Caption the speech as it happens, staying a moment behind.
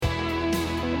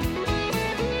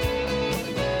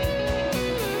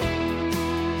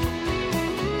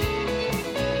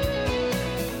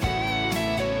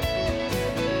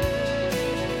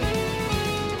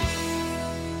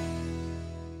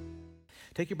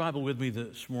Take your Bible with me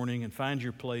this morning and find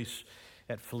your place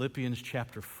at Philippians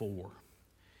chapter 4.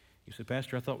 You say,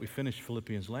 Pastor, I thought we finished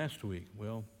Philippians last week.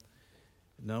 Well,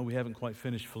 no, we haven't quite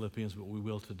finished Philippians, but we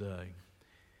will today.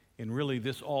 And really,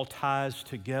 this all ties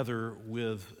together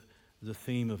with the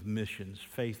theme of missions,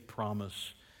 faith,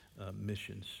 promise,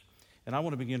 missions. And I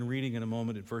want to begin reading in a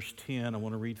moment at verse 10. I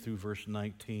want to read through verse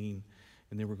 19,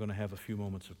 and then we're going to have a few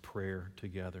moments of prayer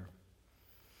together.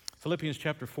 Philippians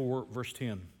chapter 4, verse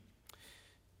 10.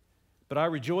 But I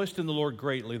rejoiced in the Lord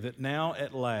greatly that now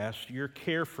at last your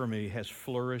care for me has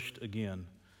flourished again,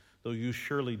 though you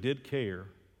surely did care,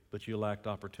 but you lacked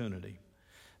opportunity.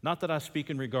 Not that I speak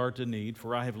in regard to need,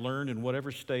 for I have learned in whatever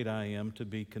state I am to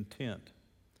be content.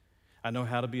 I know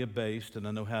how to be abased and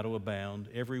I know how to abound.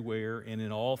 Everywhere and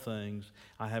in all things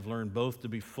I have learned both to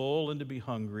be full and to be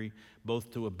hungry,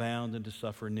 both to abound and to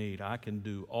suffer need. I can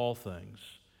do all things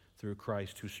through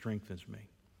Christ who strengthens me.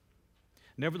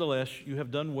 Nevertheless, you have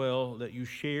done well that you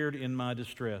shared in my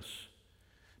distress.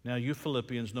 Now you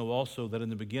Philippians know also that in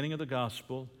the beginning of the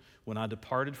gospel, when I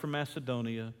departed from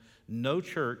Macedonia, no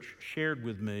church shared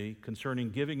with me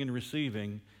concerning giving and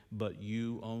receiving, but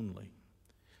you only.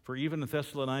 For even in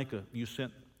Thessalonica, you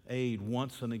sent aid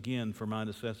once and again for my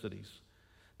necessities.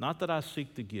 Not that I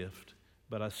seek the gift,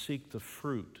 but I seek the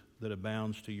fruit that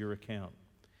abounds to your account.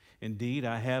 Indeed,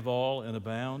 I have all and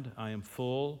abound. I am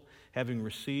full, having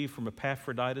received from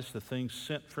Epaphroditus the things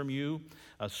sent from you,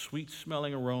 a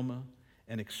sweet-smelling aroma,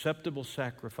 an acceptable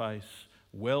sacrifice,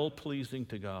 well-pleasing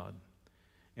to God.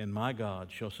 And my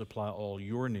God shall supply all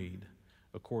your need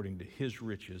according to his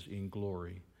riches in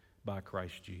glory by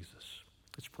Christ Jesus.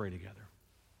 Let's pray together.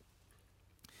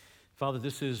 Father,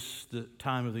 this is the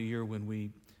time of the year when we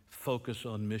focus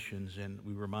on missions and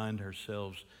we remind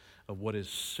ourselves of what is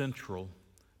central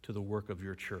to the work of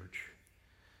your church.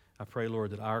 I pray,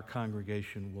 Lord, that our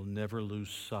congregation will never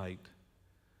lose sight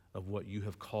of what you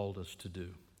have called us to do.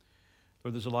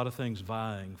 Lord, there's a lot of things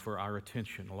vying for our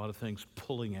attention, a lot of things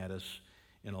pulling at us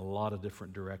in a lot of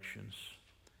different directions.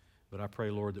 But I pray,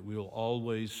 Lord, that we will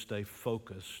always stay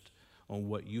focused on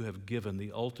what you have given,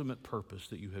 the ultimate purpose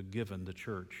that you have given the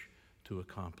church to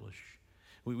accomplish.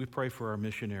 We pray for our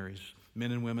missionaries,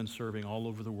 men and women serving all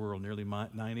over the world, nearly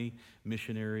 90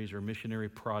 missionaries or missionary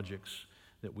projects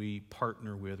that we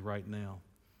partner with right now.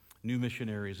 New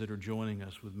missionaries that are joining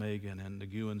us with Megan and the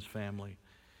Gewins family.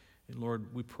 And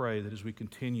Lord, we pray that as we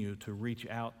continue to reach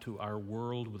out to our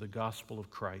world with the gospel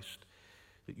of Christ,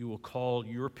 that you will call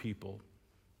your people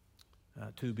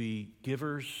to be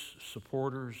givers,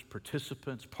 supporters,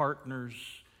 participants, partners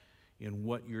in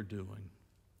what you're doing.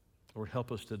 Lord,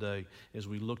 help us today as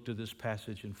we look to this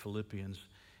passage in Philippians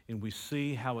and we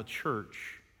see how a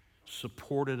church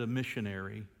supported a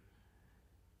missionary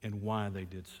and why they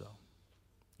did so.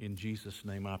 In Jesus'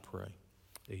 name I pray,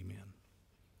 amen.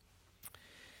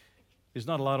 There's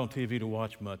not a lot on TV to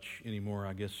watch much anymore.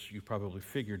 I guess you probably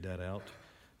figured that out.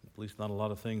 At least not a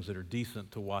lot of things that are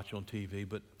decent to watch on TV.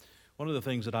 But one of the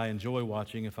things that I enjoy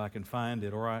watching, if I can find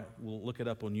it, or I will look it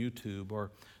up on YouTube, are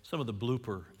some of the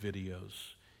blooper videos.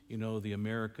 You know, the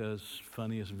America's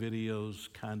Funniest Videos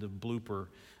kind of blooper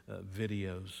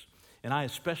videos. And I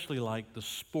especially like the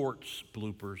sports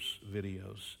bloopers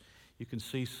videos. You can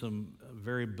see some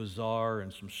very bizarre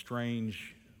and some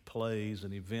strange plays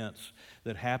and events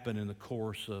that happen in the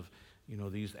course of,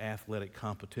 these athletic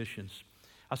competitions.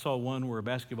 I saw one where a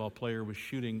basketball player was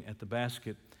shooting at the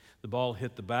basket. The ball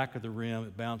hit the back of the rim.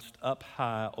 It bounced up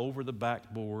high over the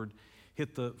backboard,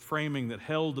 hit the framing that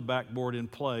held the backboard in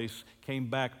place, came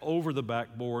back over the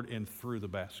backboard and through the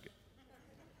basket.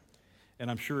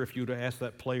 And I'm sure if you'd ask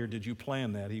that player, did you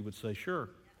plan that? He would say, sure,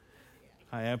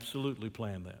 I absolutely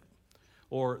planned that.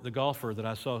 Or the golfer that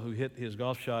I saw who hit his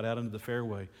golf shot out into the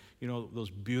fairway. You know, those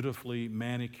beautifully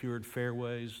manicured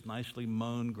fairways, nicely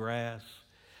mown grass,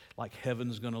 like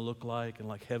heaven's going to look like and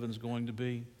like heaven's going to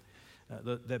be.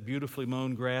 That beautifully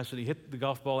mown grass, and he hit the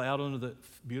golf ball out onto the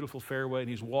beautiful fairway, and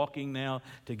he's walking now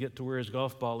to get to where his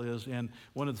golf ball is, and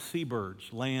one of the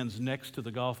seabirds lands next to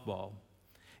the golf ball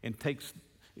and takes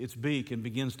its beak and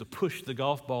begins to push the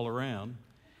golf ball around,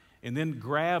 and then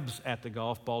grabs at the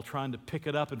golf ball trying to pick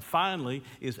it up, and finally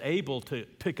is able to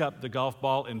pick up the golf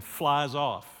ball and flies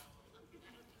off.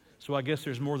 So I guess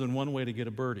there's more than one way to get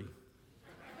a birdie.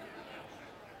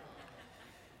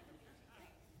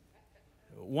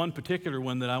 One particular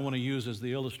one that I want to use as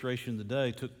the illustration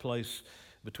today took place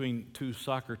between two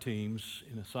soccer teams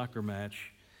in a soccer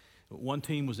match. One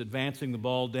team was advancing the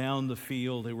ball down the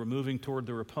field. They were moving toward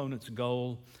their opponent's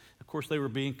goal. Of course, they were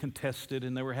being contested,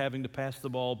 and they were having to pass the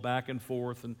ball back and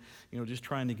forth and, just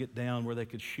trying to get down where they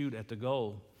could shoot at the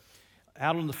goal.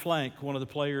 Out on the flank, one of the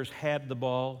players had the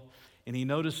ball. and he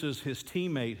notices his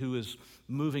teammate who is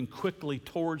moving quickly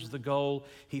towards the goal.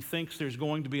 He thinks there's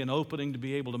going to be an opening to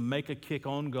be able to make a kick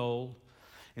on goal.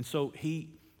 And so he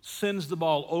sends the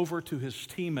ball over to his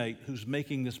teammate who's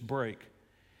making this break.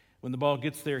 When the ball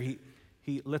gets there, he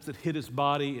lets it hit his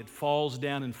body. It falls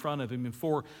down in front of him. And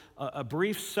for a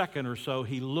brief second or so,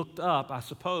 he looked up, I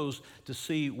suppose, to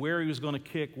see where he was going to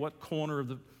kick, what corner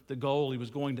of the goal he was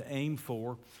going to aim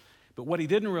for. But what he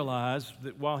didn't realize,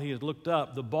 that while he had looked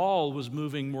up, the ball was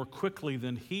moving more quickly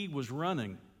than he was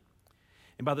running.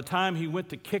 And by the time he went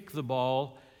to kick the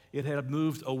ball, it had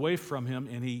moved away from him,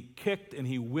 and he kicked and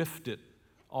he whiffed it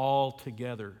all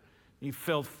together. He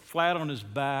fell flat on his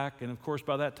back, and of course,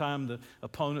 by that time, the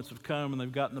opponents have come and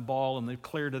they've gotten the ball and they've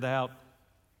cleared it out.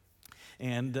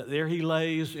 And there he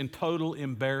lays in total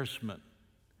embarrassment.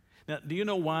 Now, do you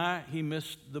know why he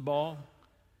missed the ball?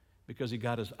 Because he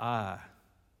got his eye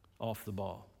off the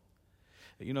ball.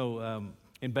 You know,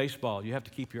 in baseball, you have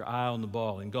to keep your eye on the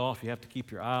ball. In golf, you have to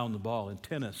keep your eye on the ball. In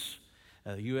tennis,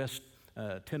 the U.S.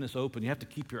 Tennis Open, you have to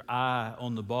keep your eye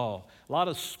on the ball. A lot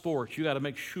of sports, you got to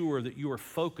make sure that you are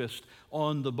focused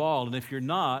on the ball. And if you're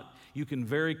not, you can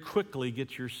very quickly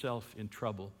get yourself in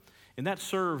trouble. And that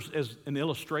serves as an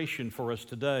illustration for us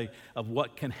today of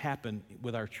what can happen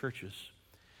with our churches.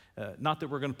 Not that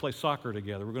we're going to play soccer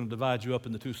together. We're going to divide you up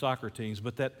into two soccer teams,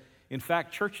 but that in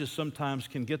fact, churches sometimes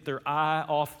can get their eye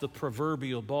off the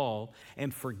proverbial ball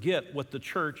and forget what the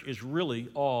church is really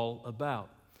all about.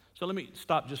 So let me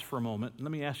stop just for a moment and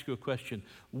let me ask you a question.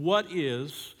 What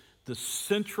is the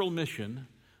central mission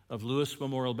of Lewis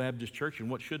Memorial Baptist Church, and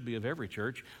what should be of every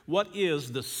church? What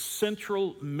is the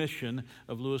central mission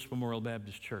of Lewis Memorial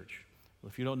Baptist Church? Well,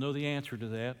 if you don't know the answer to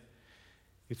that,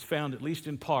 it's found at least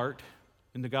in part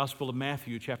in the Gospel of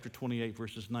Matthew, chapter 28,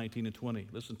 verses 19 and 20.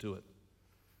 Listen to it.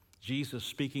 Jesus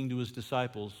speaking to his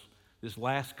disciples, this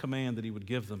last command that he would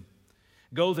give them.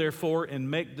 Go therefore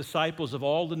and make disciples of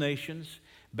all the nations,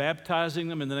 baptizing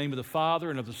them in the name of the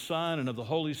Father and of the Son and of the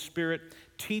Holy Spirit,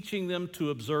 teaching them to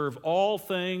observe all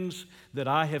things that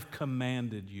I have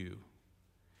commanded you.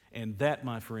 And that,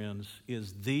 my friends,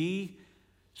 is the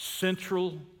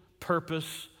central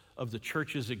purpose of the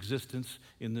church's existence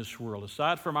in this world.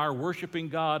 Aside from our worshiping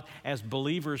God as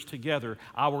believers together,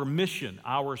 our mission,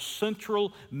 our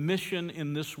central mission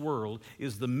in this world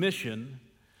is the mission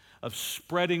of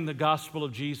spreading the gospel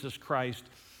of Jesus Christ,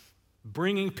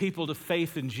 bringing people to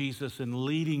faith in Jesus and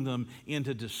leading them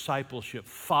into discipleship,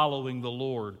 following the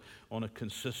Lord on a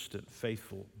consistent,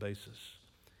 faithful basis.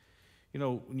 You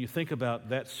know, when you think about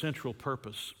that central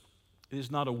purpose, it is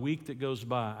not a week that goes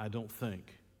by, I don't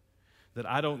think, that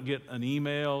I don't get an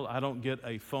email, I don't get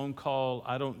a phone call,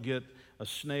 I don't get a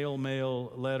snail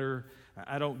mail letter,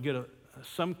 I don't get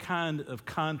some kind of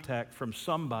contact from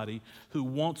somebody who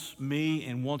wants me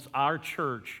and wants our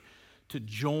church to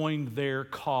join their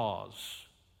cause.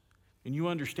 And you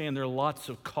understand there are lots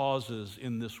of causes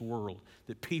in this world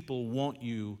that people want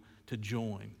you to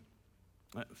join.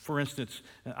 For instance,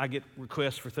 I get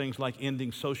requests for things like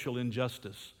ending social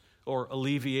injustice or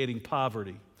alleviating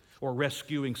poverty, or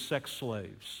rescuing sex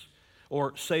slaves,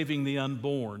 or saving the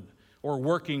unborn, or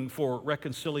working for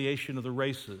reconciliation of the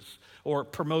races, or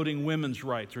promoting women's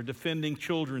rights, or defending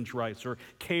children's rights, or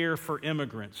care for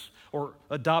immigrants, or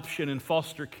adoption and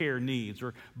foster care needs,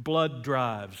 or blood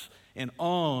drives, and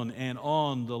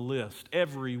on the list.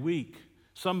 Every week,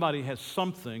 somebody has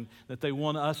something that they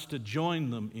want us to join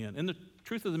them in. And the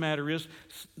truth of the matter is,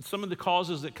 some of the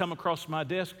causes that come across my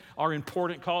desk are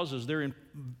important causes. They're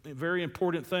very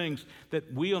important things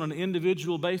that we, on an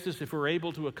individual basis, if we're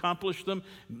able to accomplish them,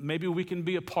 maybe we can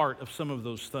be a part of some of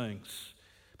those things.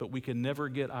 But we can never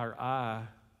get our eye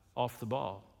off the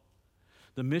ball.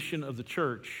 The mission of the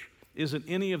church isn't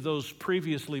any of those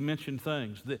previously mentioned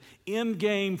things. The end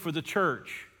game for the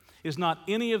church is not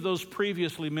any of those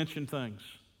previously mentioned things.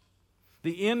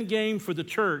 The end game for the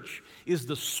church is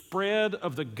the spread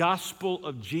of the gospel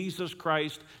of Jesus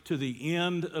Christ to the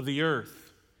end of the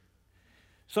earth.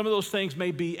 Some of those things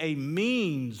may be a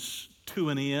means to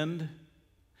an end,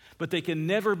 but they can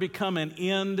never become an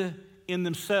end in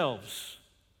themselves.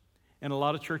 And a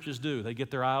lot of churches do. They get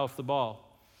their eye off the ball.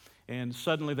 And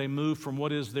suddenly they move from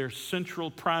what is their central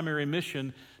primary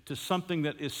mission to something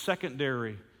that is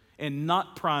secondary and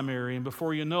not primary. And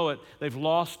before you know it, they've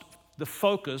lost the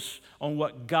focus on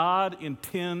what God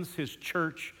intends His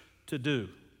church to do.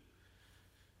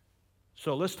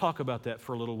 So let's talk about that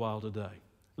for a little while today.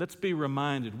 Let's be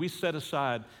reminded, we set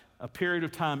aside a period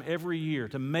of time every year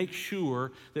to make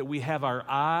sure that we have our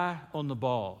eye on the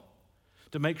ball,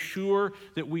 to make sure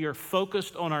that we are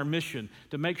focused on our mission,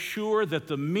 to make sure that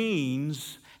the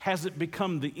means hasn't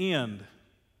become the end.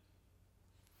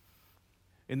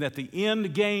 and that the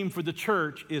end game for the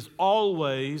church is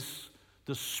always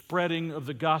the spreading of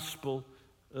the gospel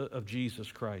of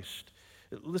Jesus Christ.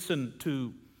 Listen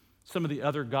to some of the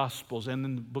other gospels and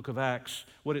in the book of Acts,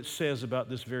 what it says about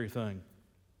this very thing.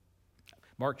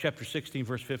 Mark chapter 16,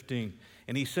 verse 15.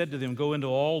 And he said to them, go into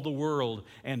all the world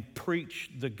and preach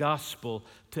the gospel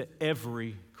to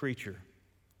every creature.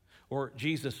 Or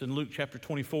Jesus in Luke chapter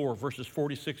 24, verses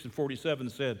 46 and 47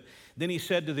 said, then he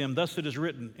said to them, thus it is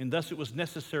written, and thus it was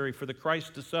necessary for the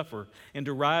Christ to suffer and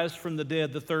to rise from the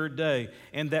dead the third day,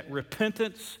 and that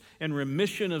repentance and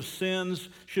remission of sins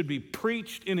should be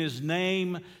preached in his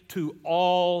name to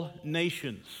all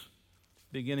nations,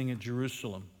 beginning at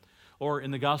Jerusalem. Or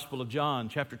in the Gospel of John,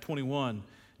 chapter 21,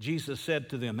 Jesus said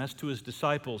to them, that's to his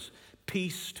disciples,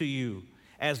 peace to you.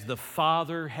 As the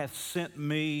Father hath sent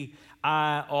me,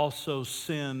 I also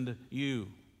send you.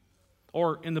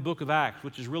 Or in the book of Acts,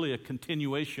 which is really a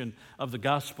continuation of the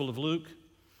Gospel of Luke,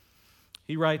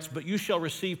 he writes, but you shall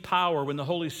receive power when the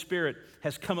Holy Spirit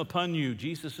has come upon you,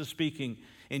 Jesus is speaking,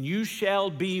 and you shall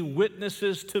be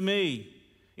witnesses to me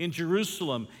in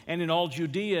Jerusalem and in all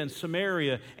Judea and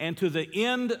Samaria and to the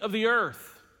end of the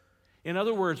earth. In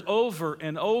other words, over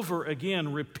and over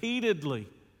again, repeatedly,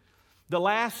 the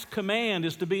last command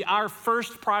is to be our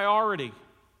first priority.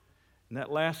 And that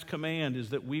last command is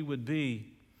that we would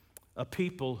be a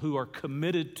people who are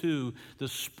committed to the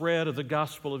spread of the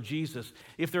gospel of Jesus.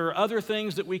 If there are other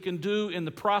things that we can do in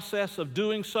the process of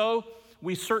doing so,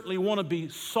 we certainly want to be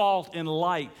salt and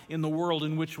light in the world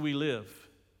in which we live.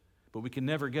 But we can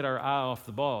never get our eye off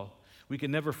the ball. We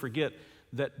can never forget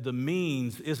that the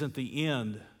means isn't the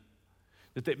end.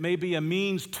 That it may be a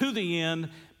means to the end,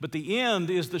 but the end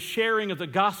is the sharing of the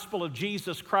gospel of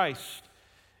Jesus Christ.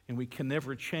 And we can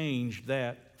never change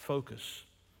that focus.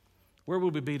 Where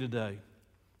would we be today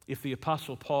if the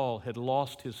Apostle Paul had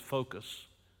lost his focus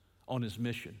on his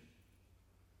mission?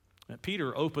 Now,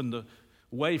 Peter opened the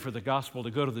way for the gospel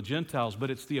to go to the Gentiles,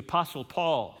 but it's the Apostle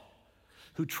Paul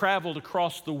who traveled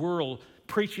across the world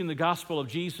preaching the gospel of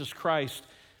Jesus Christ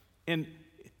and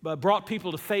brought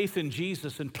people to faith in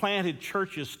Jesus and planted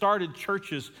churches, started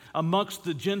churches amongst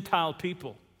the Gentile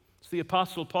people. It's the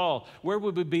Apostle Paul. Where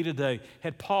would we be today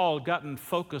had Paul gotten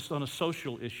focused on a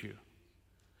social issue?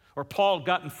 Or Paul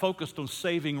gotten focused on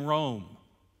saving Rome?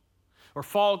 Or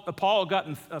Paul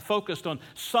gotten focused on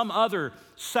some other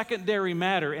secondary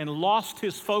matter and lost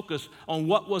his focus on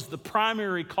what was the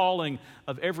primary calling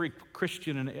of every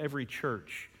Christian in every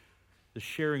church, the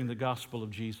sharing the gospel of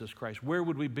Jesus Christ? Where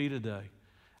would we be today?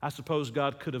 I suppose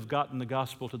God could have gotten the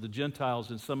gospel to the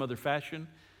Gentiles in some other fashion.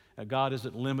 God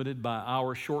isn't limited by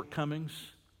our shortcomings.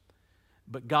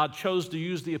 But God chose to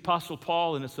use the Apostle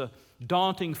Paul, and it's a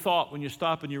daunting thought when you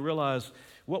stop and you realize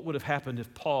what would have happened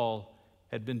if Paul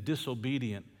had been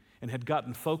disobedient and had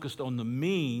gotten focused on the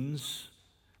means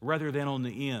rather than on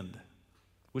the end,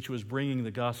 which was bringing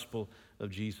the gospel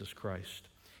of Jesus Christ.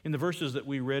 In the verses that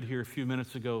we read here a few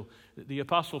minutes ago, the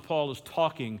Apostle Paul is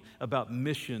talking about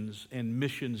missions and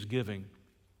missions giving.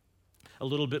 A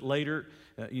little bit later,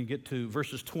 you get to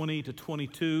verses 20 to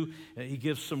 22, he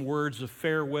gives some words of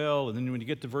farewell, and then when you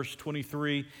get to verse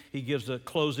 23, he gives a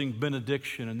closing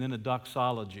benediction and then a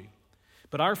doxology.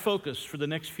 But our focus for the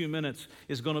next few minutes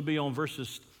is going to be on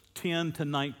verses 10 to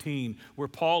 19, where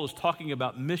Paul is talking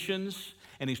about missions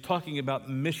and he's talking about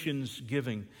missions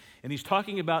giving. And he's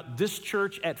talking about this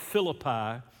church at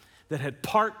Philippi that had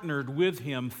partnered with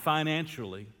him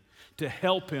financially to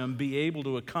help him be able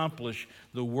to accomplish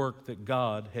the work that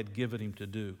God had given him to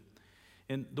do.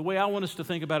 And the way I want us to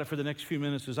think about it for the next few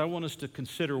minutes is I want us to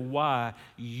consider why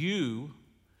you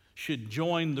should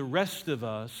join the rest of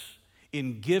us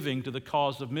in giving to the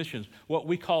cause of missions, what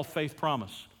we call faith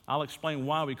promise. I'll explain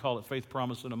why we call it faith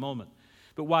promise in a moment.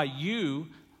 But why you,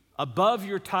 above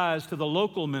your ties to the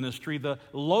local ministry, the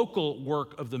local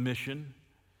work of the mission,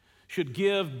 should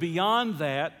give beyond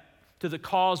that to the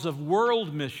cause of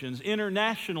world missions,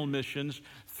 international missions,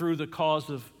 through the cause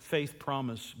of faith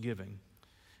promise giving.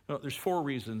 Well, there's 4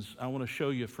 reasons I want to show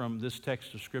you from this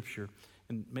text of Scripture,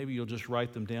 and maybe you'll just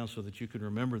write them down so that you can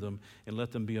remember them and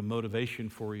let them be a motivation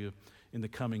for you in the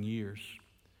coming years.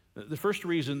 The first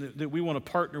reason that we want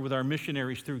to partner with our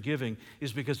missionaries through giving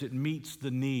is because it meets the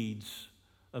needs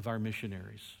of our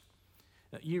missionaries.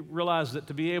 You realize that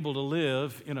to be able to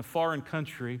live in a foreign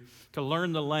country, to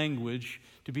learn the language,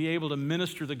 to be able to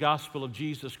minister the gospel of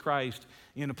Jesus Christ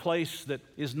in a place that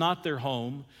is not their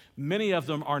home, many of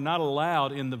them are not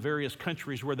allowed in the various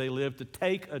countries where they live to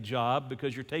take a job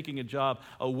because you're taking a job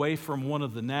away from one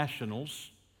of the nationals.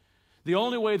 The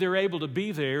only way they're able to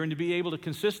be there and to be able to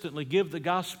consistently give the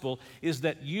gospel is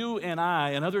that you and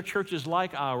I and other churches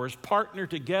like ours partner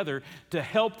together to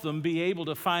help them be able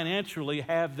to financially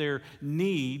have their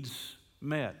needs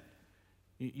met.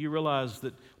 You realize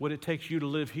that what it takes you to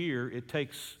live here, it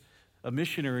takes a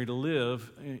missionary to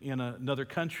live in another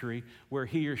country where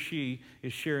he or she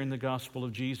is sharing the gospel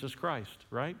of Jesus Christ,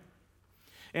 right?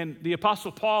 And the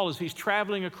Apostle Paul, as he's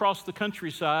traveling across the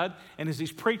countryside and as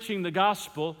he's preaching the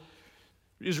gospel,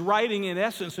 is writing, in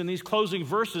essence, in these closing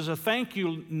verses, a thank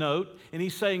you note, and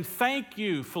he's saying, thank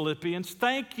you, Philippians,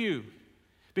 thank you.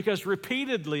 Because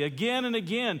repeatedly, again and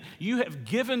again, you have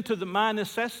given to my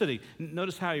necessity.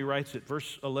 Notice how he writes it,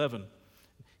 verse 11.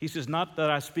 He says, not that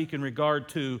I speak in regard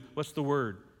to, what's the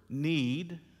word?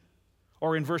 Need.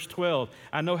 Or in verse 12,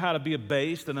 I know how to be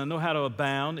abased and I know how to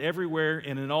abound everywhere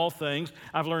and in all things.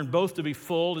 I've learned both to be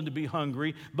full and to be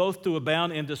hungry, both to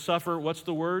abound and to suffer, what's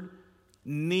the word?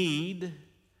 Need.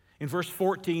 In verse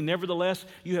 14, nevertheless,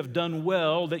 you have done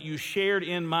well that you shared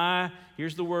in my,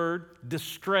 here's the word,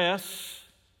 distress.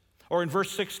 Or in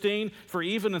verse 16, for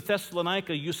even in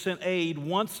Thessalonica you sent aid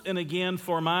once and again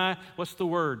for my, what's the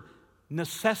word?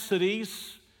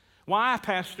 Necessities. Why,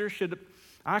 Pastor, should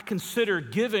I consider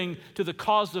giving to the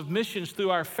cause of missions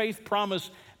through our Faith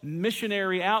Promise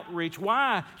missionary outreach?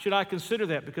 Why should I consider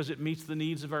that? Because it meets the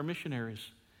needs of our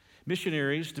missionaries.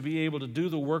 Missionaries, to be able to do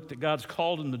the work that God's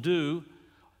called them to do,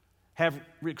 have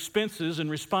expenses and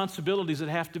responsibilities that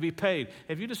have to be paid.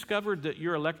 Have you discovered that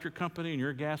your electric company and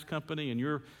your gas company and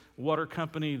your water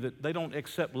company, that they don't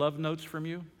accept love notes from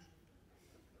you?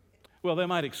 Well, they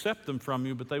might accept them from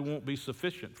you, but they won't be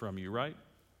sufficient from you, right?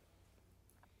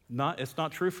 It's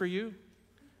not true for you?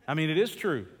 I mean, it is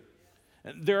true.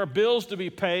 There are bills to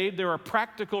be paid. There are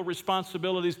practical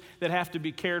responsibilities that have to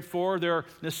be cared for. There are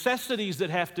necessities that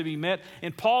have to be met.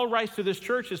 And Paul writes to this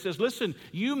church and says, listen,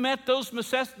 you met those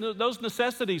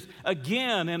necessities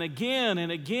again and again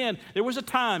and again. There was a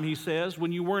time, he says,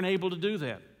 when you weren't able to do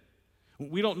that.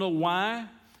 We don't know why.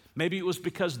 Maybe it was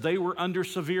because they were under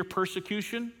severe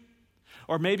persecution.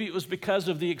 Or maybe it was because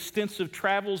of the extensive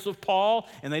travels of Paul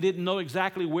and they didn't know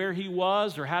exactly where he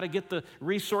was or how to get the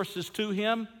resources to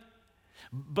him.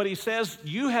 But he says,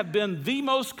 you have been the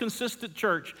most consistent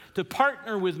church to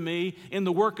partner with me in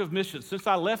the work of missions. Since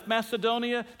I left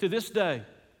Macedonia to this day,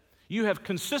 you have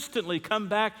consistently come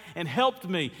back and helped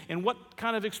me. And what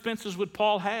kind of expenses would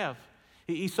Paul have?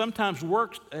 He sometimes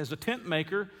works as a tent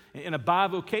maker in a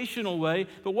bivocational way,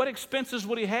 but what expenses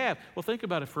would he have? Well, think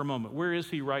about it for a moment. Where is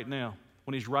he right now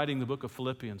when he's writing the book of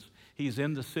Philippians? He's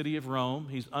in the city of Rome.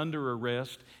 He's under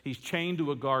arrest. He's chained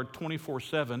to a guard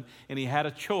 24/7, and he had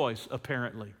a choice,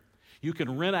 apparently. You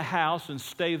can rent a house and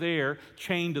stay there,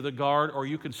 chained to the guard, or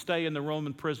you can stay in the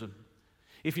Roman prison.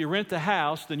 If you rent the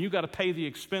house, then you've got to pay the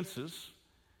expenses.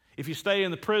 If you stay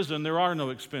in the prison, there are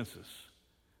no expenses.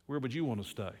 Where would you want to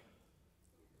stay?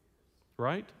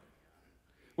 Right?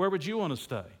 Where would you want to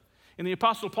stay? And the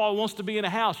Apostle Paul wants to be in a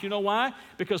house. You know why?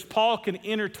 Because Paul can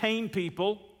entertain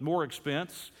people, more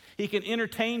expense. He can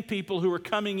entertain people who are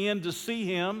coming in to see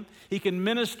him. He can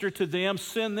minister to them,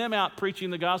 send them out preaching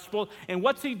the gospel. And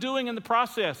what's he doing in the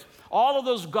process? All of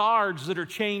those guards that are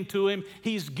chained to him,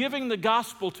 he's giving the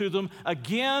gospel to them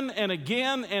again and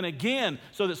again and again,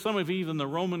 so that some of even the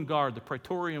Roman guard, the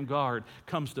Praetorian Guard,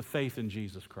 comes to faith in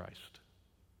Jesus Christ.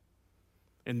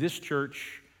 And this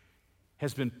church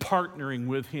has been partnering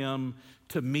with him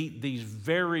to meet these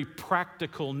very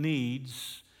practical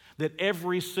needs that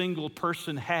every single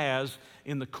person has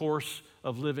in the course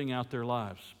of living out their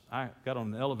lives. I got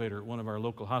on an elevator at one of our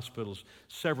local hospitals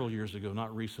several years ago,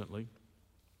 not recently.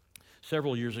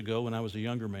 Several years ago when I was a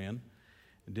younger man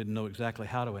and didn't know exactly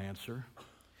how to answer.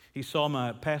 He saw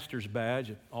my pastor's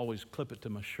badge. I always clip it to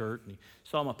my shirt. And he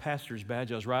saw my pastor's badge.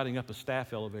 I was riding up a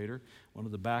staff elevator, one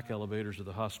of the back elevators of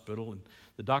the hospital, and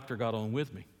the doctor got on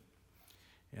with me.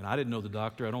 And I didn't know the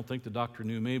doctor. I don't think the doctor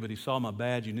knew me, but he saw my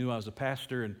badge. He knew I was a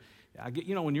pastor. And I get,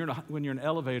 when you're in an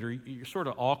elevator, you're sort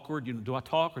of awkward. Do I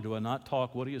talk or do I not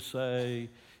talk? What do you say?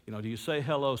 Do you say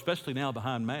hello? Especially now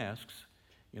behind masks.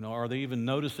 Are they even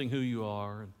noticing who you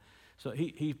are? And so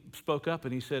he spoke up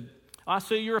and he said, I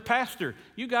see you're a pastor.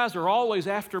 You guys are always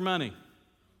after money.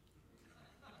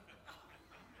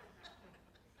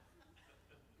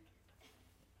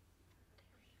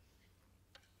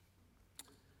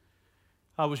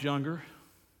 I was younger.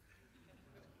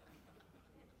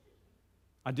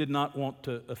 I did not want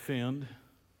to offend,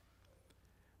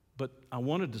 but I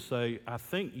wanted to say, I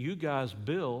think you guys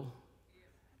bill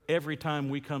every time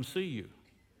we come see you.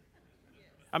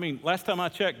 I mean, last time I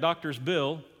checked, doctors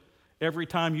bill every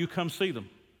time you come see them.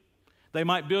 They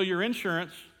might bill your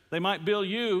insurance, they might bill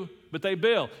you, but they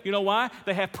bill. You know why?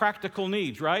 They have practical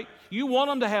needs, right? You want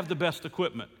them to have the best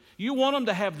equipment. You want them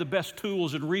to have the best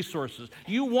tools and resources.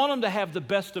 You want them to have the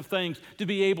best of things to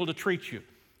be able to treat you.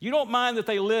 You don't mind that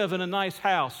they live in a nice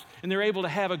house and they're able to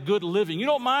have a good living. You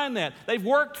don't mind that. They've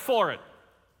worked for it.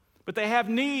 But they have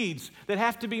needs that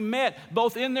have to be met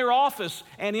both in their office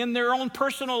and in their own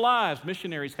personal lives.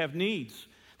 Missionaries have needs.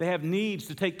 They have needs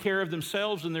to take care of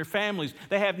themselves and their families.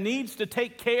 They have needs to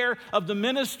take care of the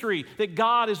ministry that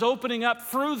God is opening up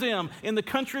through them in the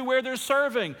country where they're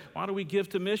serving. Why do we give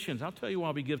to missions? I'll tell you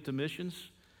why we give to missions.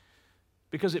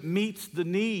 Because it meets the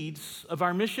needs of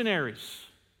our missionaries.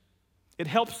 It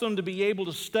helps them to be able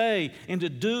to stay and to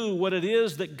do what it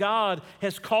is that God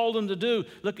has called them to do.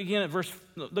 Look again at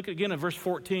verse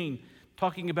 14.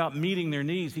 Talking about meeting their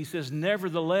needs, he says,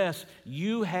 nevertheless,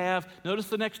 you have, notice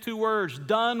the next two words,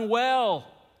 done well.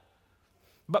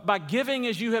 But by giving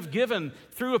as you have given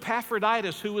through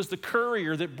Epaphroditus, who was the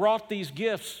courier that brought these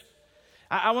gifts,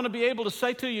 I want to be able to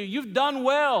say to you, you've done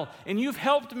well, and you've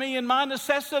helped me in my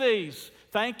necessities.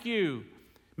 Thank you.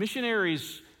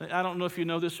 Missionaries, I don't know if you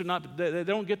know this or not, but they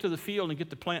don't get to the field and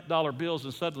get to plant dollar bills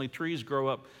and suddenly trees grow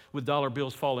up with dollar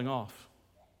bills falling off.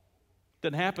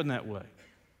 Doesn't happen that way.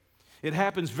 It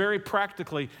happens very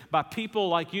practically by people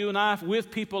like you and I, with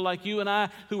people like you and I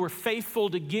who are faithful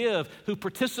to give, who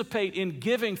participate in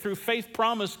giving through faith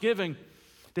promise giving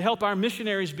to help our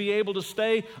missionaries be able to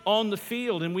stay on the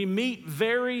field. And we meet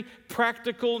very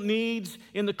practical needs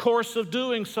in the course of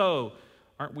doing so.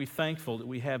 Aren't we thankful that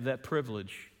we have that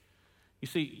privilege? You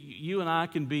see, you and I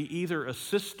can be either a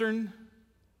cistern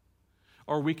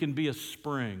or we can be a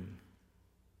spring.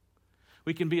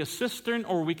 We can be a cistern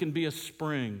or we can be a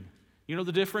spring. You know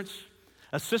the difference?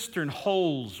 A cistern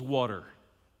holds water.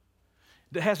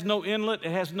 It has no inlet,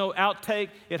 it has no outtake,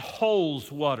 it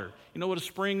holds water. You know what a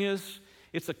spring is?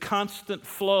 It's a constant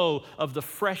flow of the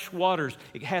fresh waters.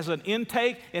 It has an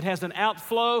intake, it has an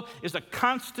outflow, it's a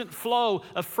constant flow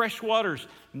of fresh waters.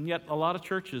 And yet a lot of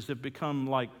churches have become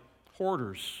like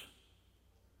hoarders.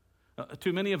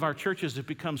 Too many of our churches have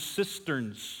become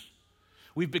cisterns.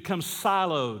 We've become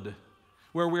siloed,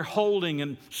 where we're holding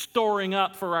and storing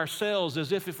up for ourselves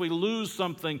as if we lose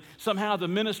something, somehow the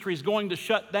ministry is going to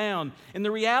shut down. And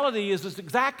the reality is it's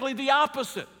exactly the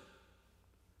opposite.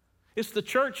 It's the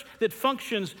church that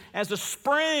functions as a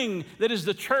spring that is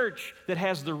the church that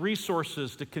has the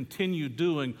resources to continue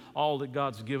doing all that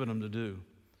God's given them to do.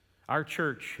 Our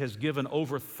church has given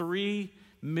over $3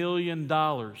 million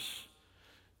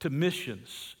to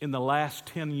missions in the last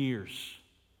 10 years.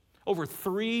 Over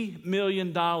 $3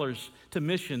 million to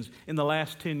missions in the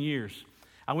last 10 years.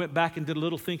 I went back and did a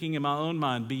little thinking in my own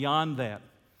mind beyond that.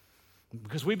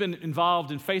 Because we've been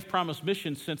involved in Faith Promise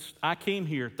Missions since I came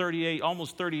here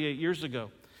almost 38 years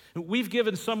ago. We've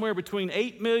given somewhere between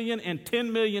 $8 million and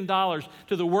 $10 million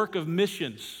to the work of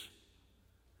missions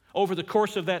over the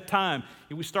course of that time.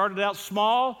 And we started out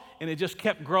small, and it just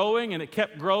kept growing, and it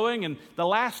kept growing. And the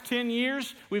last 10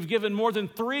 years, we've given more than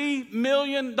 $3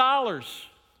 million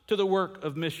to the work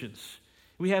of missions.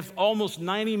 We have almost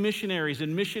 90 missionaries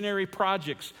and missionary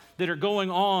projects that are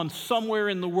going on somewhere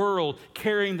in the world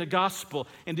carrying the gospel.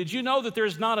 And did you know that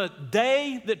there's not a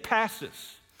day that passes,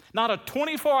 not a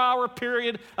 24-hour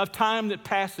period of time that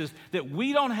passes, that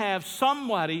we don't have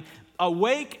somebody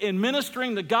awake and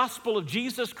ministering the gospel of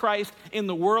Jesus Christ in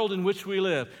the world in which we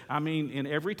live? I mean, in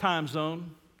every time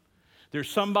zone, there's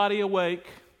somebody awake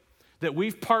that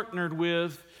we've partnered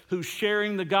with who's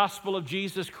sharing the gospel of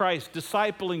Jesus Christ,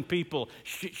 discipling people,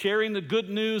 sharing the good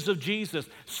news of Jesus.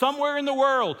 Somewhere in the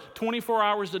world, 24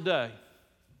 hours a day,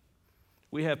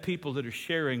 we have people that are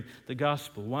sharing the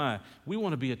gospel. Why? We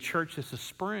want to be a church that's a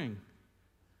spring.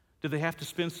 Do they have to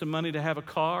spend some money to have a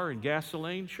car and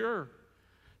gasoline? Sure.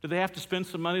 Do they have to spend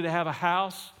some money to have a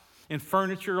house and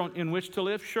furniture in which to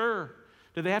live? Sure.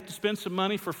 Do they have to spend some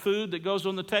money for food that goes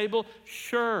on the table?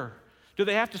 Sure. Do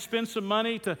they have to spend some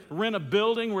money to rent a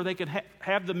building where they could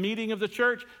have the meeting of the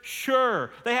church?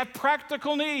 Sure. They have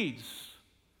practical needs.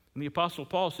 And the Apostle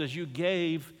Paul says, you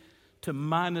gave to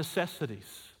my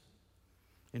necessities.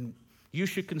 And you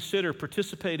should consider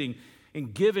participating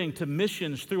in giving to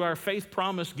missions through our faith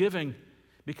promise giving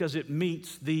because it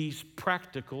meets these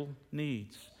practical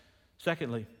needs.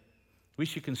 Secondly, we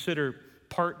should consider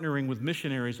partnering with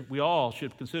missionaries. We all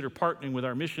should consider partnering with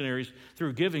our missionaries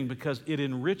through giving because it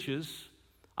enriches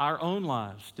our own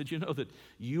lives. Did you know that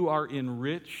you are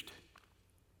enriched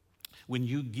when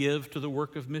you give to the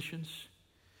work of missions?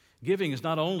 Giving is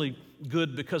not only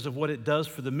good because of what it does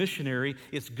for the missionary,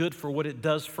 it's good for what it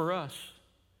does for us.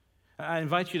 I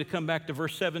invite you to come back to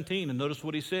verse 17 and notice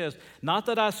what he says. Not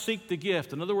that I seek the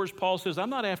gift. In other words, Paul says, I'm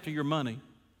not after your money.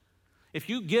 If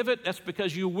you give it, that's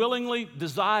because you willingly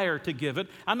desire to give it.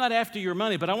 I'm not after your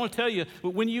money, but I want to tell you,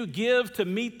 when you give to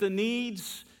meet the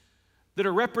needs that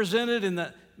are represented in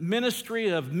the ministry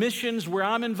of missions where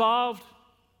I'm involved,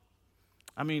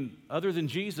 I mean, other than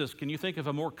Jesus, can you think of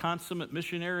a more consummate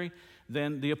missionary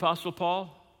than the Apostle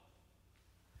Paul?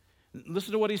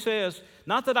 Listen to what he says.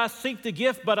 Not that I seek the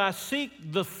gift, but I seek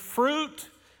the fruit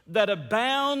that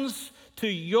abounds to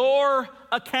your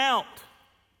account.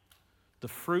 The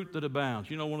fruit that abounds.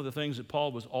 You know, one of the things that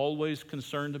Paul was always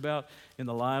concerned about in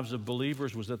the lives of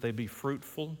believers was that they be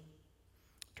fruitful.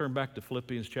 Turn back to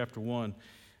Philippians chapter 1,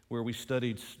 where we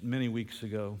studied many weeks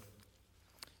ago.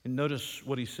 And notice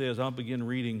what he says. I'll begin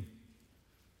reading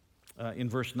in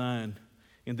verse 9.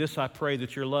 In this I pray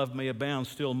that your love may abound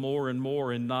still more and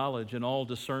more in knowledge and all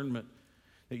discernment,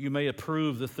 that you may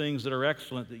approve the things that are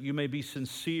excellent, that you may be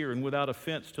sincere and without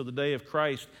offense till the day of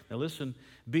Christ. Now listen,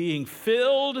 being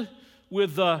filled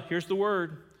with the, here's the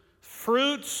word,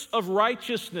 fruits of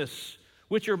righteousness,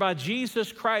 which are by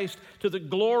Jesus Christ to the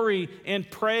glory and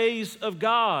praise of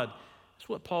God. That's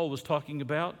what Paul was talking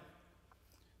about.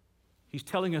 He's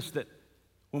telling us that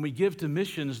when we give to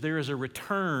missions, there is a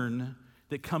return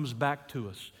that comes back to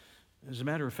us. As a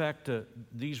matter of fact,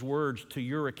 these words, to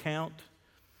your account,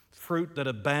 fruit that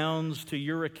abounds to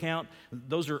your account,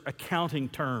 those are accounting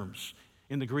terms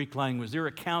in the Greek language. They're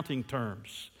accounting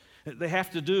terms. They have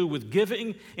to do with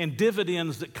giving and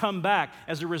dividends that come back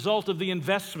as a result of the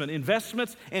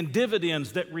investments and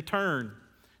dividends that return.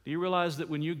 Do you realize that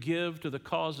when you give to the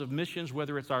cause of missions,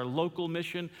 whether it's our local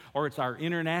mission or it's our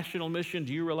international mission,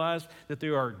 do you realize that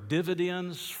there are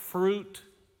dividends, fruit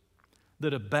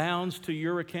that abounds to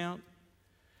your account?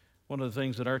 One of the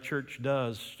things that our church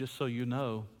does, just so you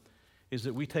know, is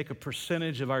that we take a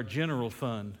percentage of our general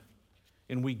fund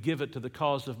and we give it to the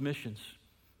cause of missions.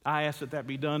 I asked that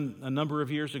be done a number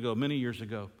of years ago, many years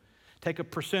ago. Take a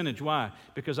percentage. Why?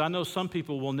 Because I know some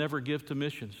people will never give to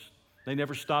missions. They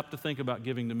never stop to think about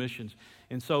giving to missions.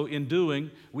 And so in doing,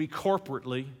 we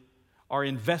corporately are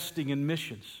investing in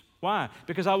missions. Why?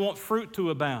 Because I want fruit to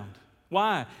abound.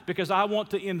 Why? Because I want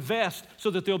to invest so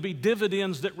that there'll be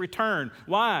dividends that return.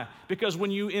 Why? Because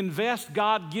when you invest,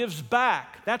 God gives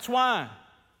back. That's why.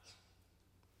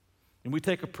 And we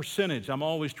take a percentage. I'm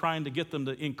always trying to get them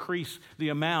to increase the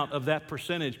amount of that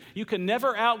percentage. You can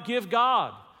never outgive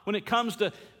God when it comes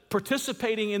to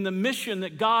participating in the mission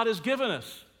that God has given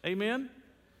us. Amen?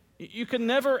 You can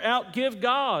never outgive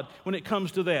God when it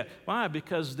comes to that. Why?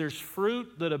 Because there's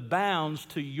fruit that abounds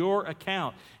to your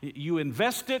account. You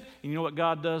invest it, and you know what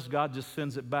God does? God just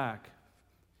sends it back.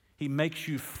 He makes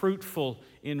you fruitful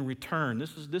in return.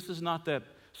 This is not that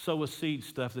sow a seed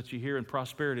stuff that you hear in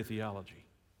prosperity theology.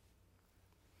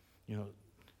 You know,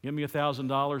 give me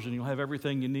 $1,000 and you'll have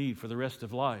everything you need for the rest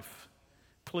of life.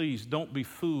 Please don't be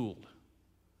fooled.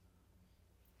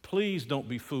 Please don't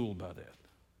be fooled by that.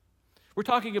 We're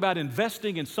talking about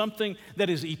investing in something that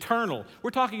is eternal.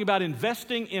 We're talking about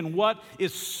investing in what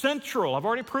is central. I've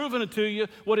already proven it to you,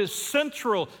 what is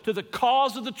central to the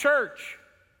cause of the church,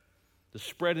 the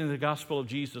spreading of the gospel of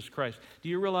Jesus Christ. Do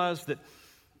you realize that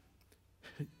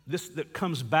this that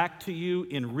comes back to you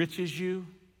enriches you?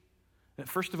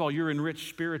 First of all, you're enriched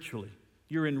spiritually.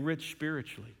 You're enriched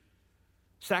spiritually.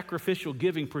 Sacrificial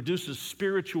giving produces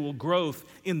spiritual growth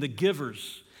in the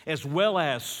givers as well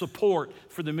as support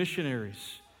for the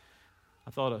missionaries. I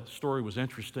thought a story was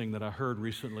interesting that I heard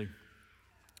recently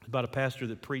about a pastor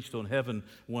that preached on heaven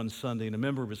one Sunday, and a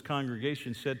member of his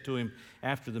congregation said to him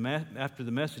after the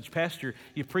message, "Pastor,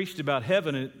 you preached about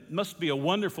heaven, and it must be a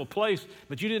wonderful place,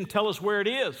 but you didn't tell us where it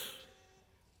is."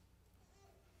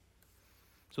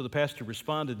 So the pastor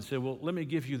responded and said, "Well, let me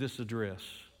give you this address.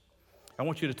 I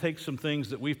want you to take some things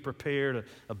that we've prepared,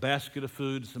 a basket of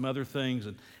food, some other things,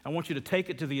 and I want you to take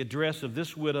it to the address of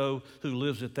this widow who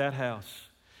lives at that house.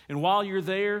 And while you're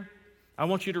there, I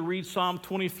want you to read Psalm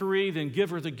 23, then give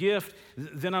her the gift.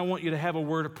 Then I want you to have a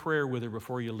word of prayer with her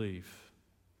before you leave."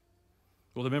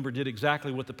 Well, the member did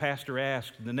exactly what the pastor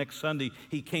asked. And the next Sunday,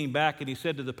 he came back and he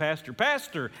said to the pastor,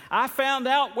 "Pastor, I found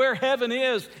out where heaven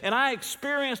is, and I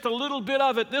experienced a little bit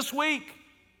of it this week."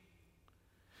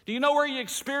 Do you know where you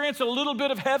experience a little bit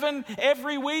of heaven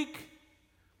every week?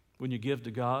 When you give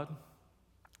to God,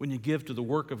 when you give to the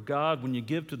work of God, when you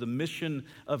give to the mission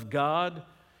of God.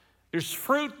 There's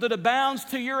fruit that abounds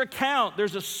to your account.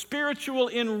 There's a spiritual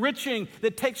enriching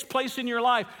that takes place in your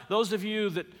life. Those of you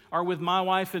that are with my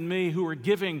wife and me who are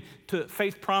giving to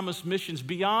Faith Promise Missions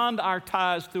beyond our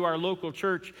ties through our local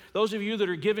church, those of you that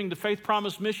are giving to Faith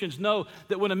Promise Missions know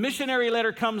that when a missionary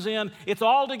letter comes in, it's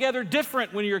altogether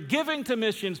different when you're giving to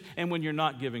missions and when you're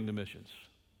not giving to missions.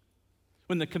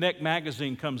 When the Connect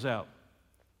magazine comes out,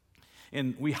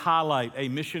 and we highlight a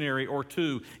missionary or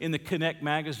two in the Connect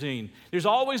magazine. There's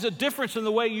always a difference in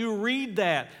the way you read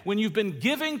that when you've been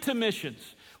giving to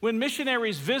missions. When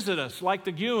missionaries visit us, like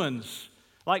the Gewans,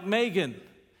 like Megan,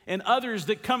 and others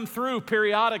that come through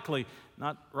periodically,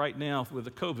 not right now with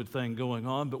the COVID thing going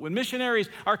on, but when missionaries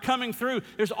are coming through,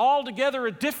 there's altogether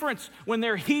a difference when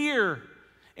they're here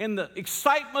and the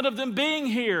excitement of them being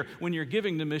here when you're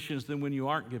giving to missions than when you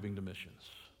aren't giving to missions.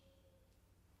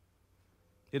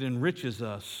 It enriches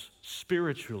us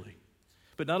spiritually.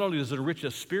 But not only does it enrich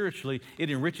us spiritually, it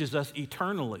enriches us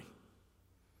eternally.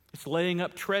 It's laying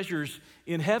up treasures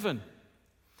in heaven.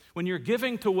 When you're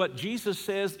giving to what Jesus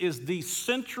says is the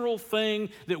central thing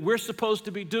that we're supposed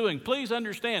to be doing, please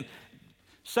understand,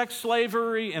 sex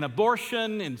slavery and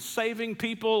abortion and saving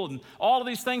people and all of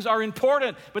these things are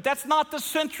important, but that's not the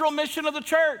central mission of the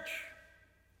church.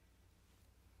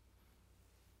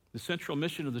 The central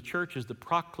mission of the church is the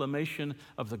proclamation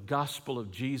of the gospel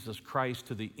of Jesus Christ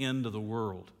to the end of the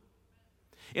world.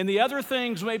 And the other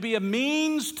things may be a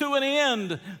means to an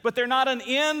end, but they're not an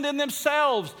end in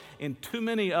themselves. And too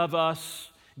many of us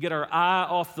get our eye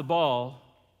off the ball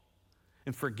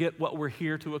and forget what we're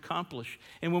here to accomplish.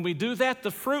 And when we do that,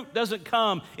 the fruit doesn't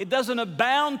come. It doesn't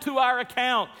abound to our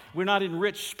account. We're not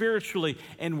enriched spiritually,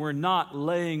 and we're not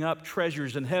laying up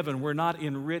treasures in heaven. We're not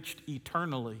enriched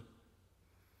eternally.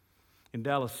 In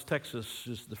Dallas, Texas,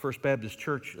 is the First Baptist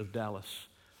Church of Dallas.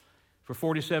 For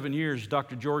 47 years,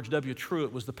 Dr. George W.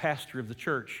 Truett was the pastor of the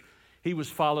church. He was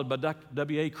followed by Dr.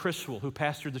 W.A. Criswell, who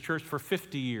pastored the church for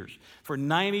 50 years. For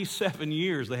 97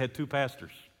 years, they had two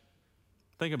pastors.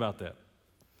 Think about that.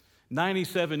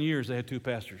 97 years, they had two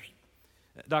pastors.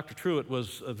 Dr. Truett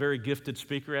was a very gifted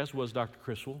speaker, as was Dr.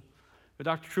 Criswell. But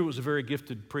Dr. Truett was a very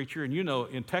gifted preacher. And you know,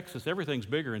 in Texas, everything's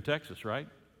bigger in Texas, right?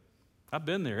 I've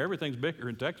been there. Everything's bigger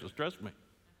in Texas, trust me.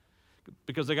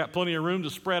 Because they got plenty of room to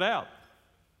spread out.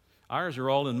 Ours are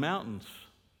all in mountains.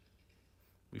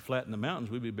 We flatten the mountains,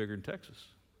 we'd be bigger in Texas.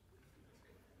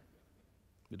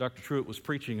 But Dr. Truett was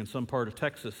preaching in some part of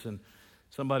Texas, and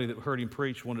somebody that heard him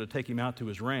preach wanted to take him out to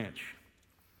his ranch.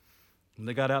 When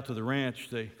they got out to the ranch,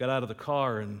 they got out of the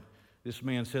car, and this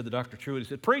man said to Dr. Truett, he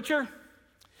said, "Preacher,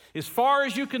 as far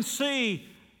as you can see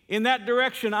in that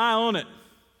direction, I own it.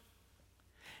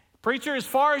 Preacher, as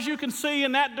far as you can see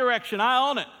in that direction, I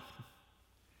own it.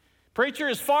 Preacher,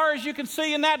 as far as you can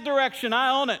see in that direction, I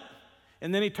own it."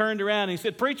 And then he turned around and he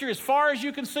said, "Preacher, as far as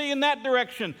you can see in that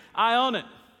direction, I own it."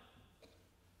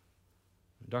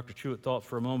 Dr. Truett thought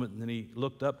for a moment, and then he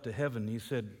looked up to heaven and he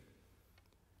said,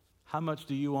 "How much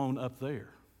do you own up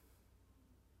there?"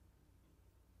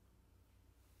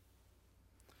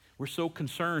 We're so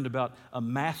concerned about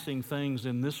amassing things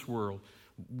in this world.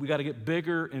 We got to get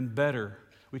bigger and better.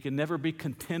 We can never be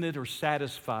contented or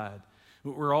satisfied.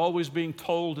 We're always being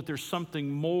told that there's something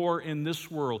more in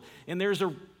this world. And there's a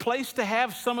place to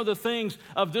have some of the things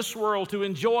of this world, to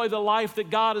enjoy the life that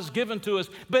God has given to us,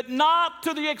 but not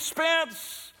to the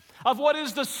expense of what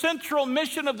is the central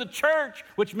mission of the church,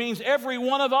 which means every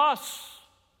one of us.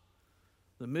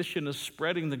 The mission is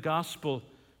spreading the gospel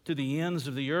to the ends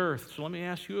of the earth. So let me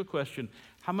ask you a question.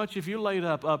 How much have you laid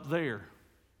up there?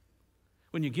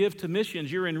 When you give to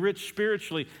missions, you're enriched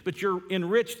spiritually, but you're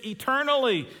enriched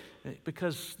eternally,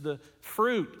 because the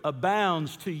fruit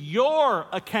abounds to your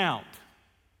account.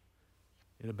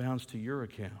 It abounds to your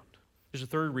account. There's a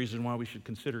third reason why we should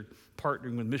consider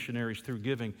partnering with missionaries through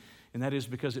giving, and that is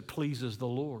because it pleases the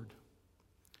Lord.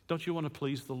 Don't you want to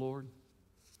please the Lord?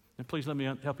 And please let me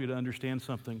help you to understand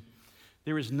something.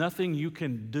 There is nothing you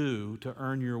can do to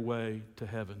earn your way to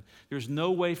heaven. There's no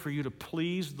way for you to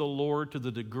please the Lord to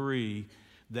the degree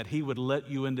that He would let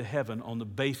you into heaven on the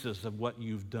basis of what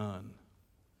you've done.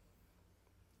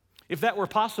 If that were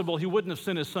possible, He wouldn't have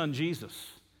sent His Son Jesus.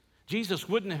 Jesus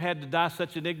wouldn't have had to die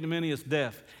such an ignominious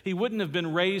death. He wouldn't have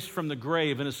been raised from the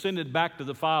grave and ascended back to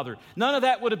the Father. None of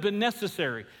that would have been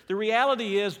necessary. The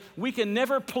reality is we can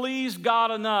never please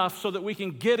God enough so that we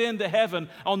can get into heaven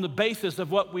on the basis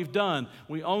of what we've done.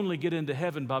 We only get into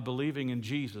heaven by believing in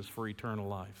Jesus for eternal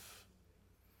life.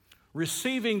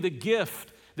 Receiving the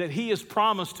gift that He has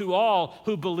promised to all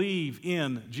who believe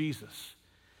in Jesus.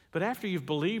 But after you've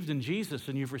believed in Jesus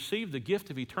and you've received the gift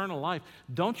of eternal life,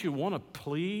 don't you want to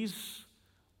please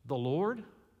the Lord?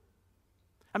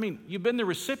 I mean, you've been the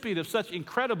recipient of such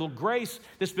incredible grace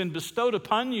that's been bestowed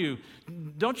upon you.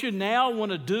 Don't you now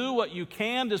want to do what you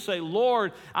can to say,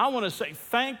 "Lord, I want to say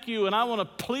thank you and I want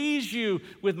to please you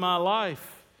with my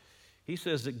life"? He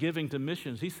says that giving to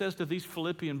missions, he says to these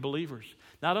Philippian believers,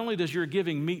 not only does your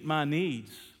giving meet my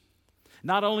needs,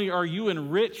 not only are you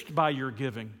enriched by your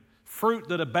giving, fruit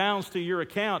that abounds to your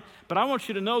account. But I want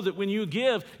you to know that when you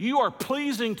give, you are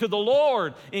pleasing to the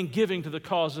Lord in giving to the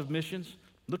cause of missions.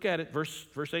 Look at it,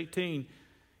 verse 18.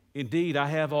 Indeed, I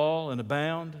have all and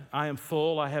abound. I am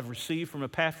full. I have received from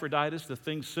Epaphroditus the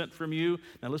things sent from you.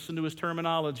 Now listen to his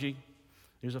terminology.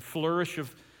 There's a flourish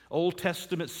of Old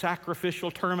Testament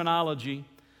sacrificial terminology,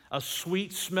 a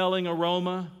sweet-smelling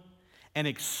aroma, an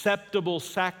acceptable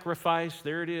sacrifice.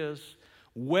 There it is.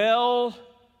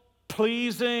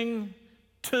 Well-pleasing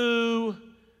to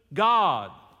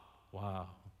God. Wow.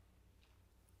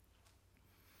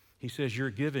 He says your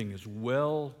giving is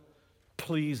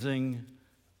well-pleasing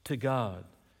to God.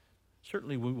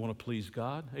 Certainly we want to please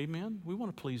God. Amen? We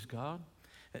want to please God.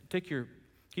 Keep your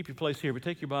place here, but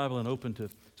take your Bible and open to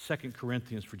 2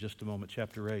 Corinthians for just a moment,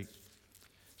 chapter 8.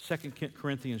 2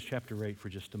 Corinthians chapter 8 for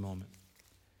just a moment.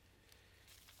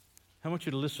 I want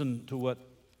you to listen to what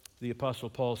the Apostle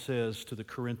Paul says to the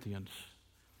Corinthians.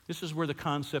 This is where the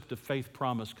concept of faith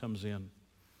promise comes in.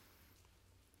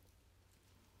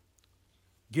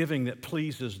 Giving that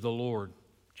pleases the Lord.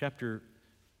 Chapter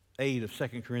 8 of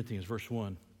 2 Corinthians, verse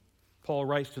 1. Paul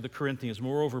writes to the Corinthians,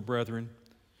 moreover, brethren,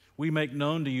 we make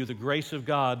known to you the grace of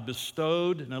God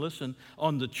bestowed, now listen,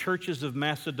 on the churches of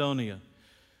Macedonia.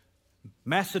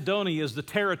 Macedonia is the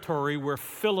territory where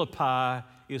Philippi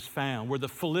is found, where the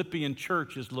Philippian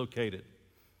church is located.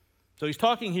 So he's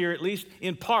talking here, at least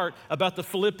in part, about the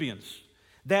Philippians,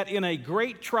 that in a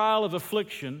great trial of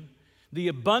affliction, the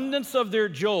abundance of their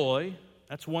joy,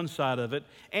 that's one side of it,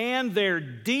 and their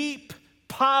deep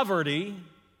poverty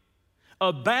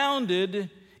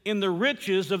abounded in the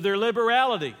riches of their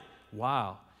liberality.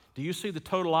 Wow. Do you see the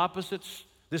total opposites?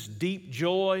 This deep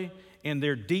joy and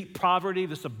their deep poverty,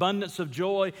 this abundance of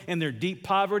joy and their deep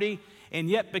poverty. And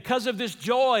yet, because of this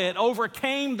joy, it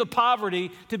overcame the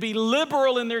poverty to be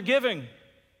liberal in their giving.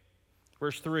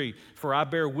 Verse 3, for I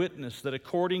bear witness that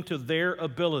according to their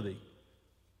ability,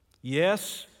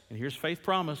 yes, and here's faith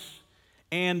promise,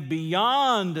 and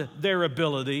beyond their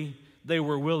ability, they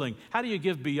were willing. How do you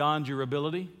give beyond your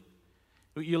ability?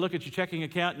 You look at your checking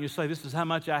account and you say, this is how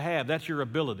much I have. That's your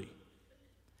ability.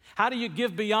 How do you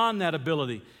give beyond that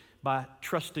ability? By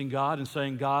trusting God and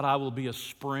saying, God, I will be a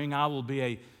spring. I will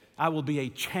be a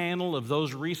channel of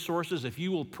those resources. If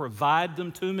you will provide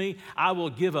them to me, I will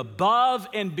give above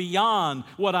and beyond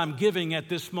what I'm giving at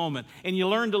this moment. And you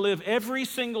learn to live every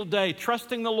single day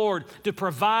trusting the Lord to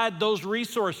provide those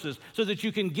resources so that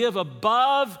you can give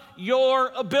above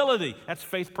your ability. That's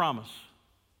faith promise.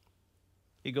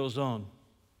 He goes on.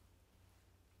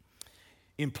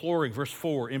 Imploring, verse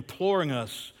 4, imploring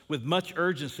us with much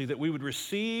urgency that we would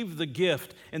receive the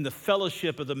gift and the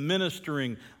fellowship of the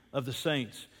ministering of the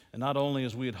saints. And not only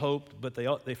as we had hoped, but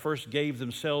they first gave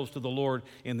themselves to the Lord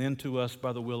and then to us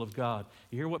by the will of God.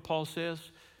 You hear what Paul says?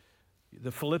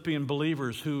 The Philippian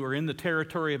believers who are in the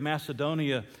territory of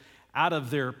Macedonia, out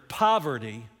of their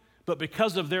poverty, but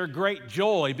because of their great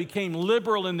joy, became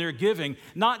liberal in their giving,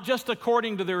 not just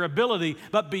according to their ability,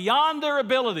 but beyond their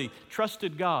ability,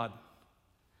 trusted God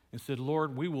and said,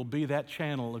 Lord, we will be that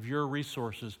channel of your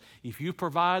resources. If you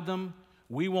provide them,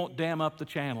 we won't dam up the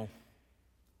channel.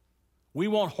 We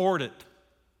won't hoard it.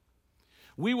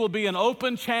 We will be an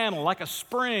open channel, like a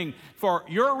spring, for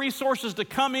your resources to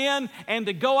come in and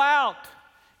to go out.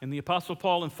 And the Apostle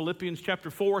Paul in Philippians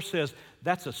chapter 4 says,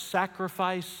 that's a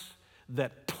sacrifice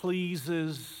that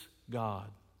pleases God.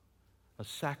 A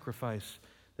sacrifice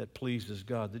that pleases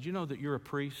God. Did you know that you're a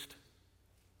priest?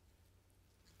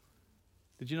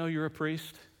 Did you know you're a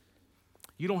priest?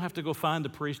 You don't have to go find a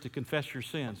priest to confess your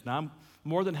sins. Now, I'm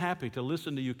more than happy to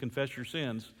listen to you confess your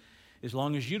sins, as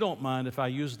long as you don't mind if I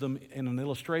use them in an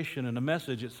illustration and a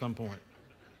message at some point.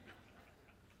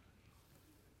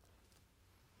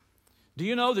 Do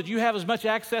you know that you have as much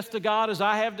access to God as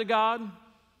I have to God?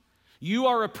 You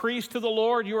are a priest to the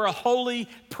Lord. You are a holy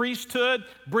priesthood,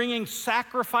 bringing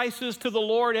sacrifices to the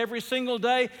Lord every single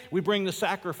day. We bring the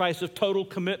sacrifice of total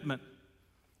commitment.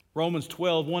 Romans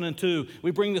 12, 1 and 2.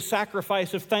 We bring the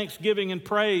sacrifice of thanksgiving and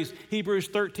praise. Hebrews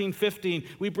 13, 15.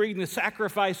 We bring the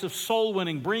sacrifice of soul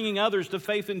winning, bringing others to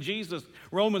faith in Jesus.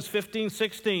 Romans 15,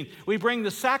 16. We bring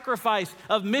the sacrifice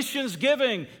of missions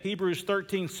giving. Hebrews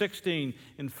 13, 16.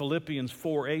 And Philippians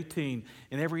 4, 18.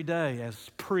 And every day as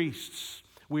priests,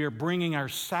 we are bringing our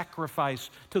sacrifice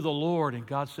to the Lord. And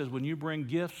God says, when you bring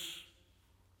gifts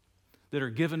that are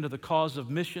given to the cause of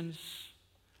missions,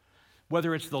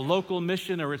 whether it's the local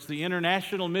mission or it's the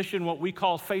international mission, what we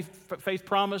call faith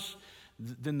promise,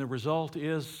 then the result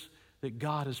is that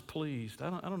God is pleased. I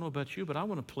don't know about you, but I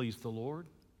want to please the Lord.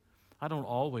 I don't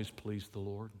always please the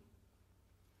Lord.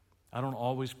 I don't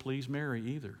always please Mary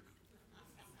either.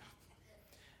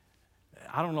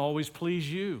 I don't always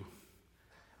please you.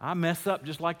 I mess up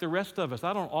just like the rest of us.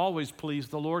 I don't always please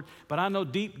the Lord, but I know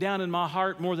deep down in my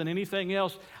heart more than anything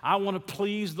else, I want to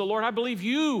please the Lord. I believe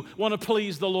you want to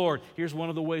please the Lord. Here's one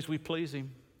of the ways we please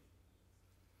Him.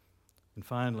 And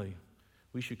finally,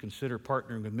 we should consider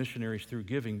partnering with missionaries through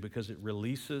giving because it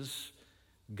releases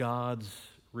God's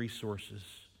resources.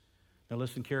 Now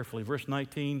listen carefully. Verse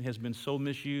 19 has been so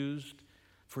misused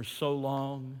for so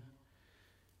long.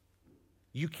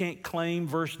 You can't claim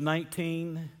verse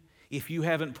 19 if you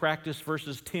haven't practiced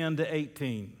verses 10 to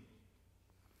 18.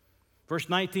 Verse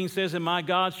 19 says, "And my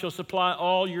God shall supply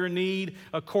all your need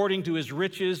according to His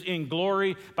riches in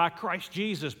glory by Christ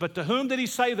Jesus." But to whom did He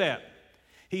say that?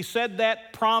 He said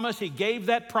that promise, He gave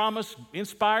that promise,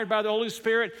 inspired by the Holy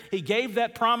Spirit. He gave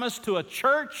that promise to a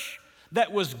church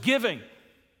that was giving,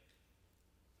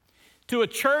 to a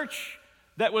church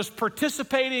that was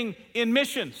participating in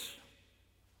missions.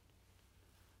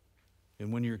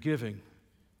 And when you're giving,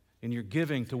 and you're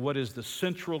giving to what is the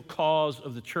central cause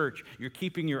of the church, you're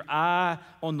keeping your eye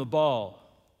on the ball.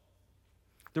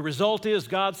 The result is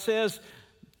God says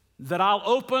that I'll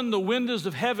open the windows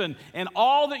of heaven and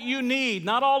all that you need,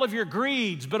 not all of your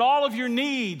greeds, but all of your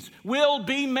needs will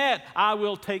be met. I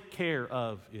will take care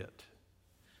of it.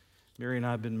 Mary and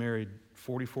I have been married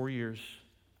 44 years.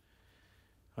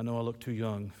 I know I look too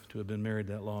young to have been married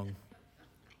that long.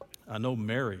 I know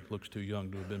Mary looks too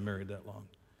young to have been married that long.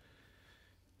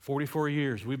 44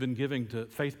 years we've been giving to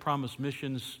Faith Promise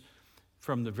Missions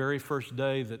from the very first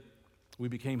day that we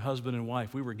became husband and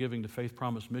wife. We were giving to Faith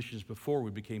Promise Missions before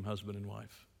we became husband and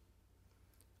wife.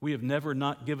 We have never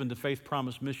not given to Faith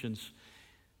Promise Missions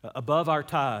above our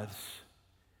tithes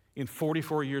in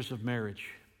 44 years of marriage.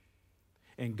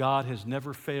 And God has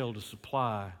never failed to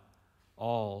supply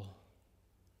all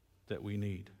that we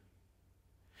need.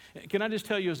 Can I just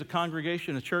tell you, as a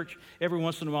congregation, a church, every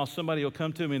once in a while somebody will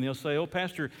come to me and they'll say, "Oh,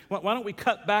 Pastor, why don't we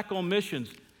cut back on missions?"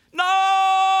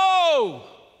 No!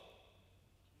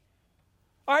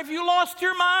 Or have you lost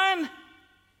your mind?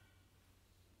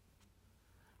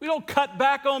 We don't cut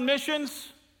back on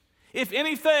missions. If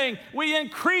anything, we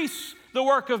increase the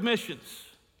work of missions.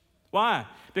 Why?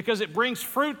 Because it brings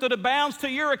fruit that abounds to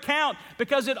your account,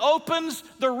 because it opens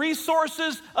the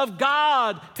resources of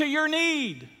God to your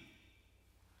need.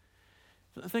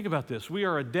 Think about this. We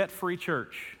are a debt-free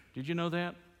church. Did you know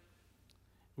that?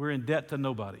 We're in debt to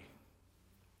nobody.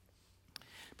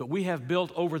 But we have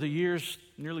built over the years,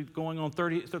 nearly going on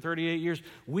 30 to 38 years,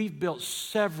 we've built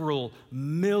several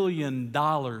 $1 million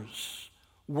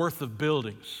worth of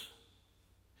buildings.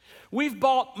 We've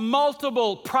bought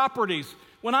multiple properties.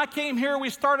 When I came here, we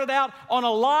started out on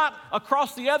a lot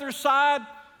across the other side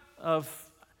of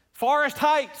Forest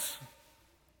Heights.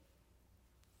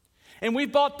 And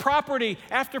we've bought property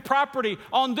after property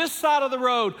on this side of the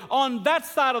road, on that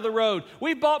side of the road.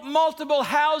 We bought multiple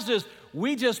houses.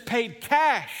 We just paid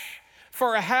cash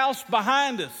for a house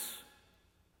behind us.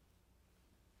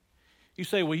 You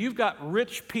say, "Well, you've got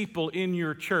rich people in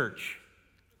your church."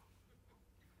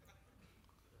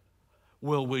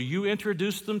 Well, will you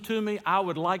introduce them to me? I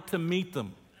would like to meet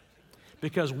them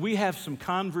because we have some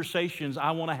conversations I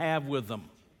want to have with them.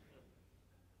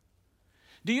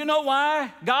 Do you know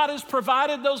why God has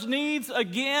provided those needs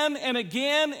again and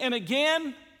again and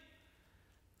again?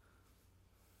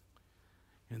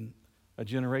 And a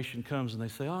generation comes and they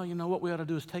say, "Oh, you know what we ought to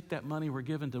do is take that money we're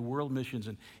giving to world missions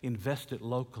and invest it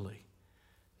locally."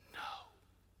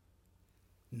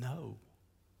 No.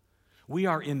 We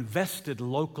are invested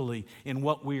locally in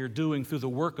what we are doing through the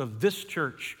work of this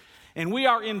church. And we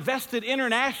are invested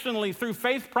internationally through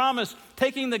Faith Promise,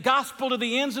 taking the gospel to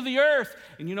the ends of the earth.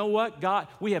 And you know what? God,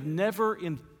 we have never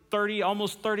in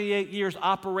almost 38 years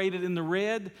operated in the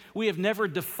red. We have never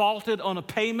defaulted on a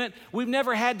payment. We've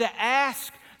never had to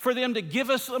ask for them to give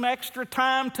us some extra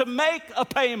time to make a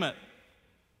payment.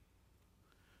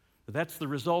 But that's the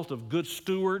result of good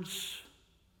stewards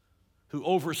who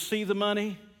oversee the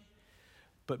money.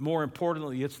 But more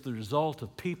importantly, it's the result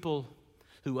of people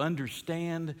who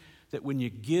understand that when you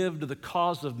give to the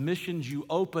cause of missions, you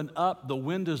open up the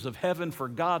windows of heaven for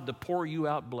God to pour you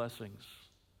out blessings.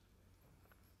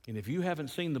 And if you haven't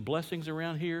seen the blessings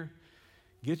around here,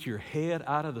 get your head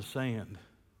out of the sand.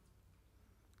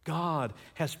 God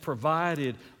has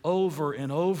provided over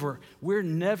and over. We're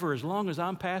never, as long as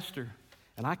I'm pastor,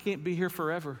 and I can't be here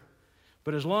forever,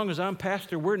 but as long as I'm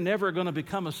pastor, we're never going to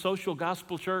become a social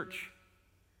gospel church.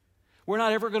 We're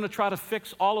not ever going to try to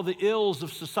fix all of the ills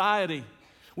of society.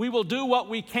 We will do what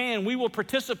we can. We will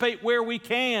participate where we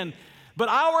can. But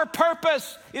our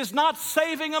purpose is not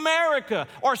saving America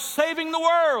or saving the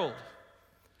world.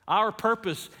 Our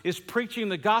purpose is preaching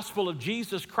the gospel of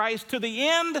Jesus Christ to the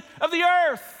end of the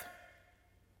earth.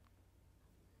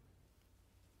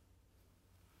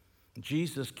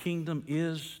 Jesus' kingdom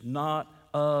is not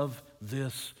of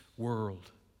this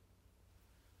world.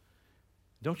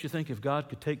 Don't you think if God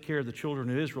could take care of the children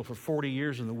of Israel for 40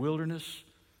 years in the wilderness,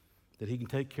 that He can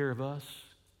take care of us?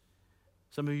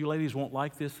 Some of you ladies won't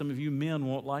like this. Some of you men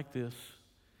won't like this.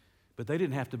 But they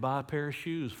didn't have to buy a pair of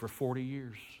shoes for 40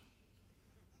 years.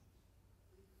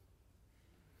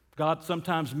 God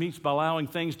sometimes meets by allowing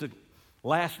things to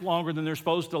last longer than they're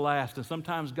supposed to last. And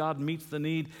sometimes God meets the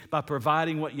need by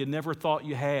providing what you never thought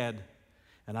you had.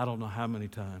 And I don't know how many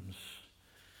times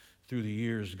through the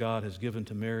years God has given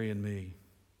to Mary and me,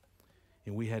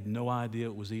 and we had no idea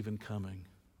it was even coming.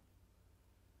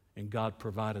 And God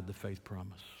provided the faith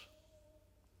promise.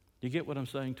 You get what I'm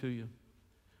saying to you?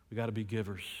 We got to be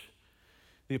givers.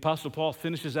 The Apostle Paul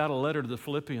finishes out a letter to the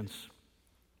Philippians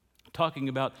talking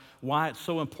about why it's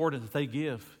so important that they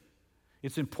give.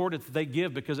 It's important that they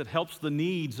give because it helps the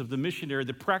needs of the missionary,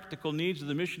 the practical needs of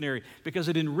the missionary, because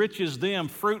it enriches them,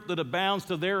 fruit that abounds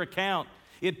to their account.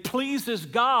 It pleases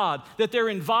God that they're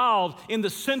involved in the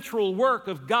central work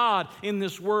of God in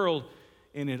this world,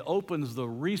 and it opens the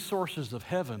resources of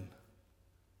heaven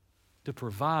to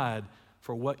provide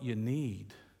for what you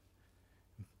need.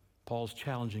 Paul's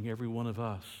challenging every one of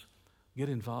us. Get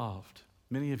involved.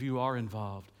 Many of you are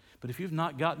involved. But if you've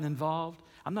not gotten involved,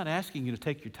 I'm not asking you to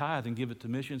take your tithe and give it to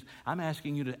missions. I'm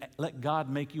asking you to let God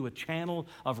make you a channel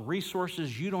of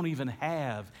resources you don't even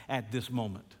have at this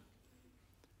moment.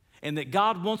 And that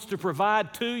God wants to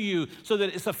provide to you so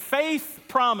that it's a faith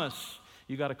promise.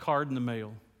 You got a card in the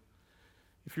mail.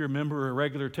 If you're a member or a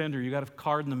regular tender, you got a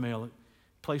card in the mail, a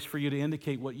place for you to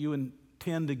indicate what you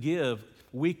intend to give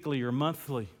weekly or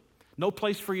monthly. No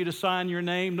place for you to sign your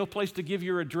name, no place to give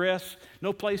your address,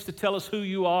 no place to tell us who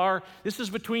you are. This is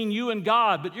between you and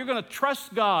God, but you're going to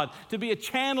trust God to be a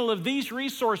channel of these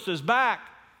resources back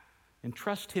and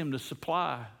trust Him to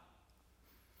supply.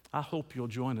 I hope you'll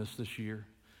join us this year.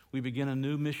 We begin a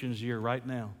new missions year right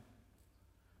now.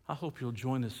 I hope you'll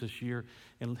join us this year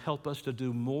and help us to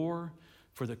do more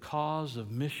for the cause of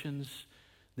missions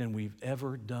than we've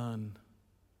ever done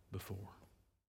before.